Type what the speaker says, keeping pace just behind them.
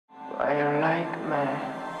How you like me?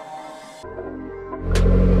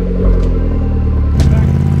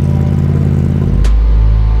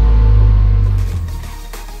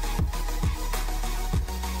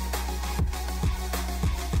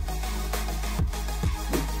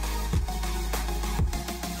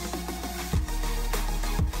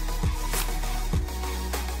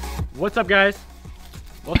 What's up, guys?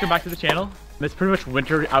 Welcome back to the channel. It's pretty much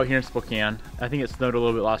winter out here in Spokane. I think it snowed a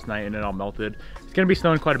little bit last night and it all melted. It's gonna be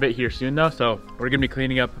snowing quite a bit here soon though, so we're gonna be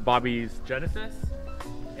cleaning up Bobby's Genesis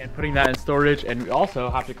and putting that in storage, and we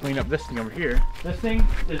also have to clean up this thing over here. This thing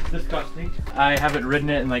is disgusting. I haven't ridden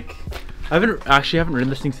it in like, I haven't ridden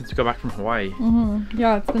this thing since we got back from Hawaii.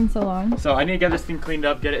 Yeah, it's been so long. So I need to get this thing cleaned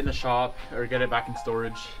up, get it in the shop, or get it back in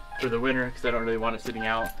storage for the winter because I don't really want it sitting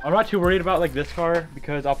out. I'm not too worried about like this car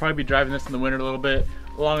because I'll probably be driving this in the winter a little bit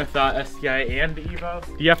along with that STI and the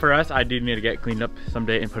Evo. The FRS I do need to get cleaned up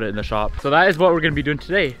someday and put it in the shop. So that is what we're going to be doing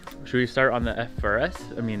today. Should we start on the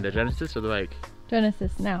FRS? I mean the Genesis or the bike?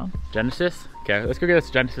 Genesis now. Genesis? Okay, let's go get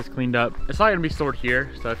this Genesis cleaned up. It's not going to be stored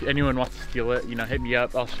here, so if anyone wants to steal it, you know, hit me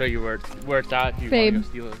up. I'll show you where it's at if you want to go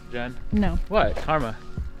steal it, Jen. No. What? Karma.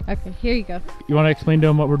 Okay, here you go. You want to explain to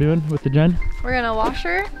them what we're doing with the Gen? We're gonna wash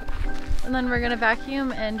her, and then we're gonna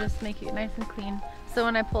vacuum and just make it nice and clean. So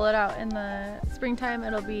when I pull it out in the springtime,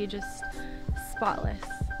 it'll be just spotless.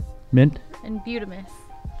 Mint? And beautimous.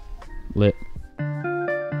 Lit.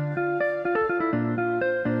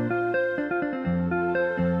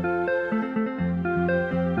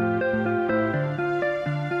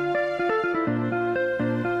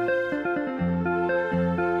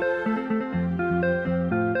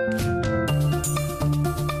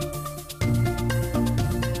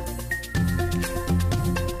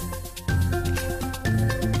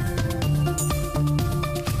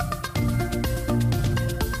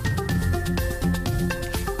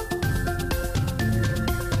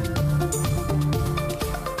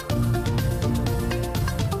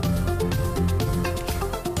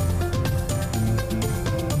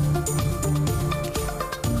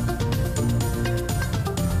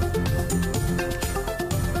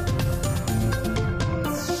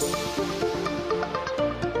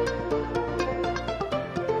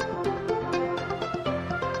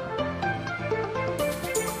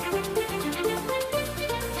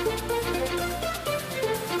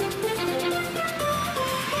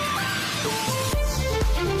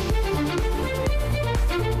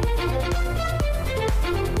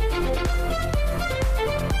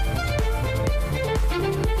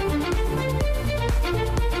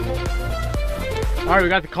 Alright, we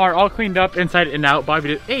got the car all cleaned up inside and out. Bobby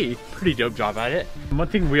did a pretty dope job at it. One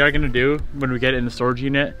thing we are going to do when we get it in the storage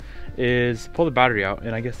unit is pull the battery out,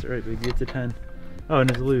 and I guess, right, maybe it's a 10. Oh, and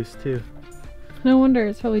it's loose too. No wonder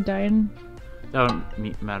it's probably dying. That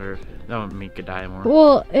wouldn't matter. That wouldn't make it die more.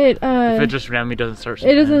 Well, if it just randomly doesn't start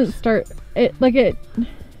sometimes. It doesn't start,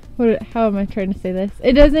 how am I trying to say this?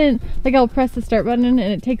 It doesn't, like I'll press the start button and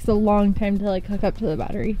it takes a long time to like hook up to the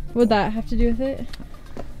battery. Would that have to do with it?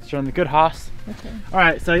 It's on the good hoss. Okay.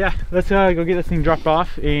 Alright, so yeah, let's go get this thing dropped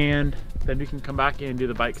off and then we can come back and do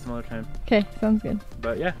the bike some other time. Okay, sounds good.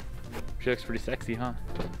 But yeah, she looks pretty sexy, huh?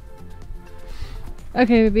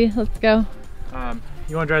 Okay, baby, let's go.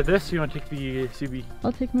 You want to drive this or you want to take the Subi?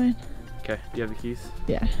 I'll take mine. Okay, do you have the keys?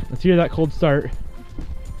 Yeah. Let's hear that cold start.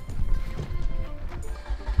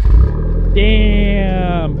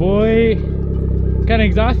 Damn, boy. What kind of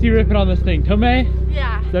exhaust you ripping on this thing? Tome?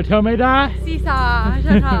 Yeah. Is that Tome da? Seesaw.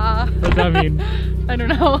 What does that mean? I don't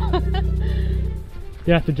know.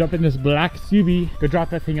 You have to jump in this black Subi, go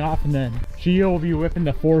drop that thing off, and then she will be whipping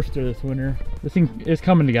the Forester this winter. This thing is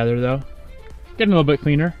coming together though. Getting a little bit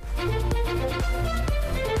cleaner.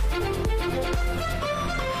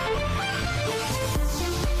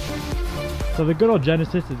 So the good old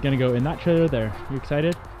Genesis is gonna go in that trailer there. You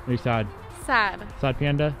excited? Or are you sad? Sad. Sad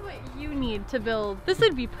panda? What you need to build. This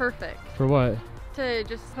would be perfect. For what? To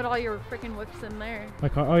just put all your freaking whips in there. My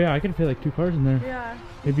car? Oh yeah, I could fit like 2 cars in there. Yeah.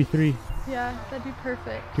 Maybe 3. Yeah, that'd be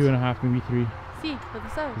perfect. 2.5, maybe 3. See, for the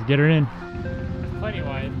so. Let's get her in. Plenty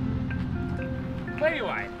wide. Plenty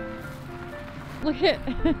wide. Look at,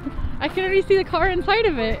 I can already see the car inside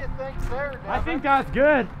of it. What do you think, sir, Devin? I think that's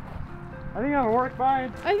good. I think that'll work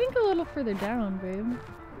fine. I think a little further down, babe.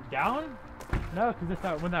 Down? No,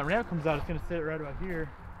 because when that ramp comes out, it's gonna sit right about here.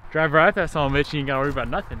 Drive right at that son of a bitch and you ain't gotta worry about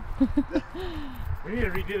nothing. We need to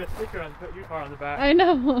redo the sticker and put your car on the back. I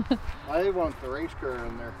know. I want the race car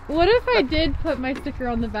in there. What if I did put my sticker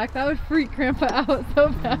on the back? That would freak Grandpa out so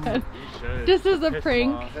bad. You should. Just as a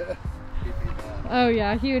prank. He'd be mad. Oh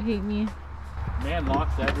yeah, he would hate me. Man,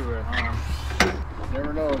 locks everywhere, huh?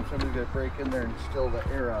 Never know when somebody's gonna break in there and steal the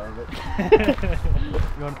air out of it.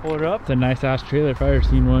 You want to pull it up? It's a nice ass trailer if I ever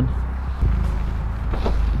seen one. Do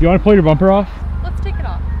you want to pull your bumper off? Let's take it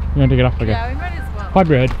off. You want to take it off? Okay. Yeah, we might as well. Pop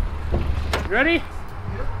your head. You ready? Yep.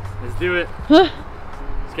 Let's do it.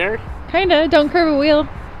 Scared? Kinda. Don't curve a wheel.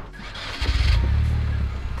 Stop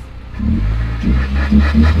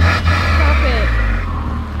it.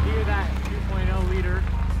 Hear that 2.0 liter.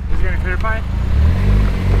 Is it gonna clarify?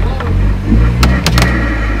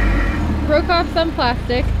 Broke off some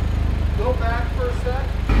plastic. Go back for a sec.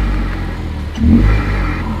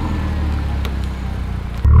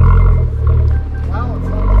 Wow, it's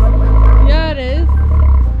not up. Yeah, it is.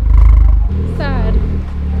 Sad.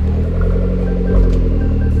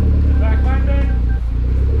 Back landing.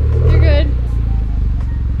 You're good.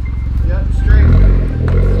 Yep, straight.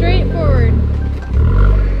 Straight forward.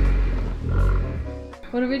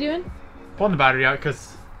 What are we doing? Pulling the battery out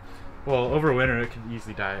because, well, over winter it could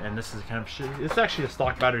easily die, and this is kind of shit. It's actually a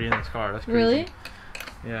stock battery in this car. That's crazy. Really?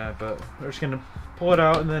 Yeah, but we're just gonna pull it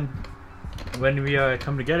out, and then when we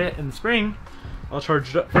come to get it in the spring, I'll charge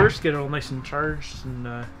it up first, get it all nice and charged,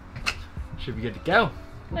 and should be good to go.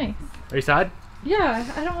 Nice. Are you sad?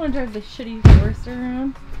 Yeah, I don't want to drive this shitty Forester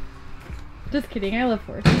around. Just kidding, I love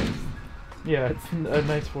Foresters. Yeah, it's a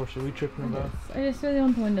nice Forester. We tripping about. I just really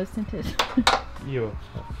want the windows tinted. You will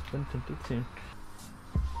have been tinted soon.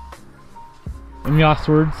 Any last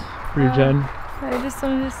words for your Jen? I just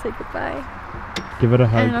wanted to say goodbye. Give it a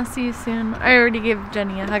hug. And I'll see you soon. I already gave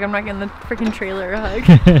Jenny a hug. I'm not giving the freaking trailer a hug.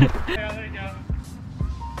 Yeah, there you go.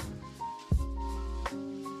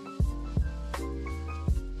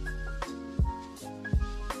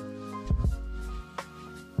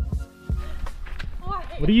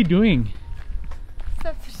 What are you doing?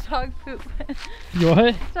 Stuffed in dog poop. You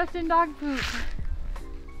what? Stuffed in dog poop.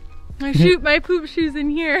 I shoot my poop shoes in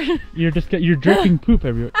here. You're dripping poop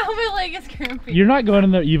everywhere. Oh, my leg is cramping. You're not going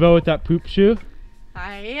in the Evo with that poop shoe.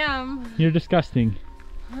 I am. You're disgusting.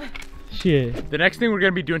 Shit. The next thing we're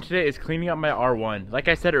gonna be doing today is cleaning up my R1. Like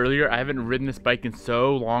I said earlier, I haven't ridden this bike in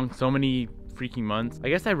so long, so many freaking months. I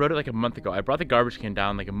guess I rode it like a month ago. I brought the garbage can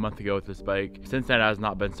down like a month ago with this bike. Since then, it has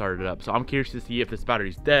not been started up. So I'm curious to see if this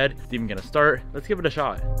battery's dead, it's even gonna start. Let's give it a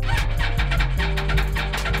shot.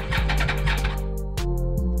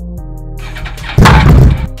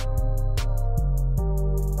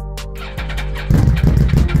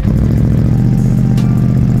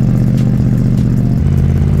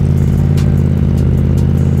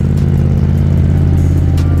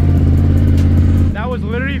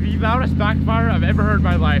 Loudest backfire I've ever heard in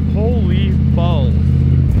my life. Holy balls.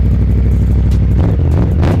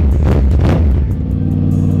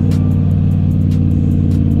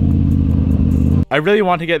 I really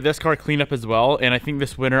want to get this car cleaned up as well, and I think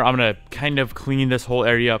this winter I'm gonna kind of clean this whole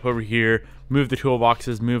area up over here, move the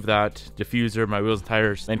toolboxes, move that diffuser, my wheels and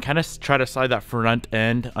tires, and kind of try to slide that front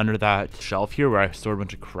end under that shelf here where I stored a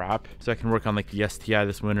bunch of crap, so I can work on like the STI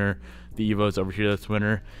this winter, the Evos over here this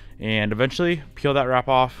winter, and eventually peel that wrap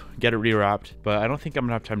off, get it rewrapped. But I don't think I'm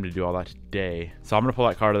gonna have time to do all that today, so I'm gonna pull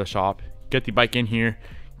that car to the shop, get the bike in here,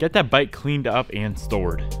 get that bike cleaned up and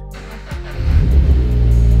stored.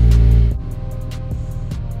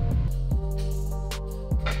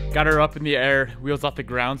 Got her up in the air, wheels off the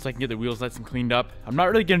ground so I can get the wheels nice and cleaned up. I'm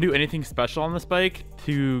not really gonna do anything special on this bike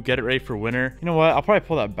to get it ready for winter. You know what, I'll probably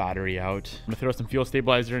pull that battery out. I'm gonna throw some fuel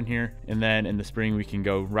stabilizer in here, and then in the spring we can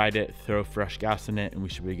go ride it, throw fresh gas in it, and we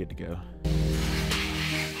should be good to go.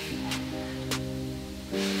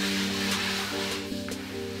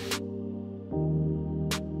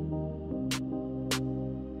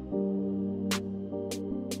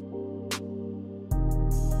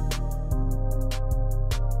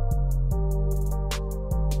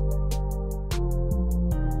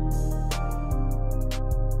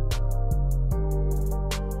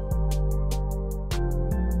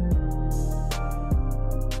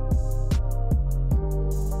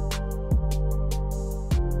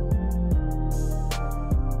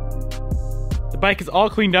 Bike is all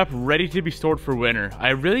cleaned up, ready to be stored for winter. I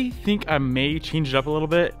really think I may change it up a little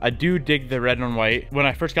bit. I do dig the red and white. When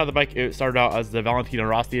I first got the bike, it started out as the Valentino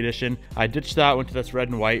Rossi edition. I ditched that, went to this red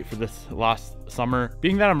and white for this last summer.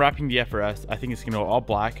 Being that I'm wrapping the FRS, I think it's gonna go all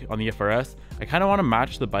black on the FRS. I kind of want to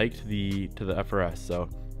match the bike to the FRS, so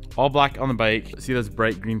all black on the bike. See those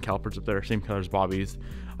bright green calipers up there, same color as Bobby's.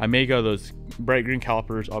 I may go those bright green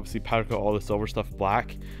calipers, obviously powder coat all the silver stuff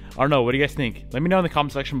black. I don't know, what do you guys think? Let me know in the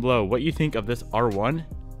comment section below what you think of this R1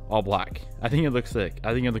 all black. I think it looks sick.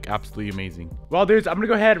 I think it looks absolutely amazing. Well, dudes, I'm gonna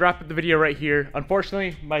go ahead and wrap up the video right here.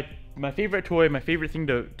 Unfortunately, my favorite toy, my favorite thing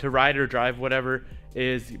to ride or drive, whatever,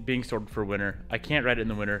 is being stored for winter. I can't ride it in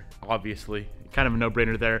the winter, obviously. Kind of a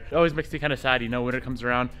no-brainer there. It always makes me kind of sad, you know, winter comes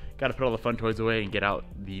around, got to put all the fun toys away and get out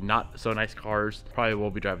the not so nice cars. Probably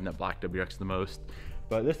will be driving that black WX the most.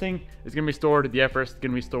 But this thing is gonna be stored, the Everest is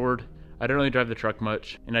gonna be stored. I don't really drive the truck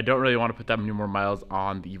much, and I don't really want to put that many more miles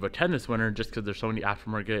on the Evo 10 this winter just because there's so many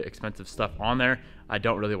aftermarket expensive stuff on there. I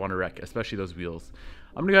don't really want to wreck, especially those wheels.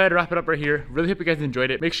 I'm gonna go ahead and wrap it up right here. Really hope you guys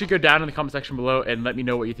enjoyed it. Make sure you go down in the comment section below and let me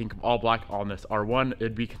know what you think of all black on this R1.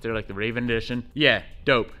 It'd be considered like the Raven edition. Yeah,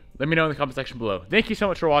 dope. Let me know in the comment section below. Thank you so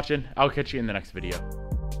much for watching. I'll catch you in the next video.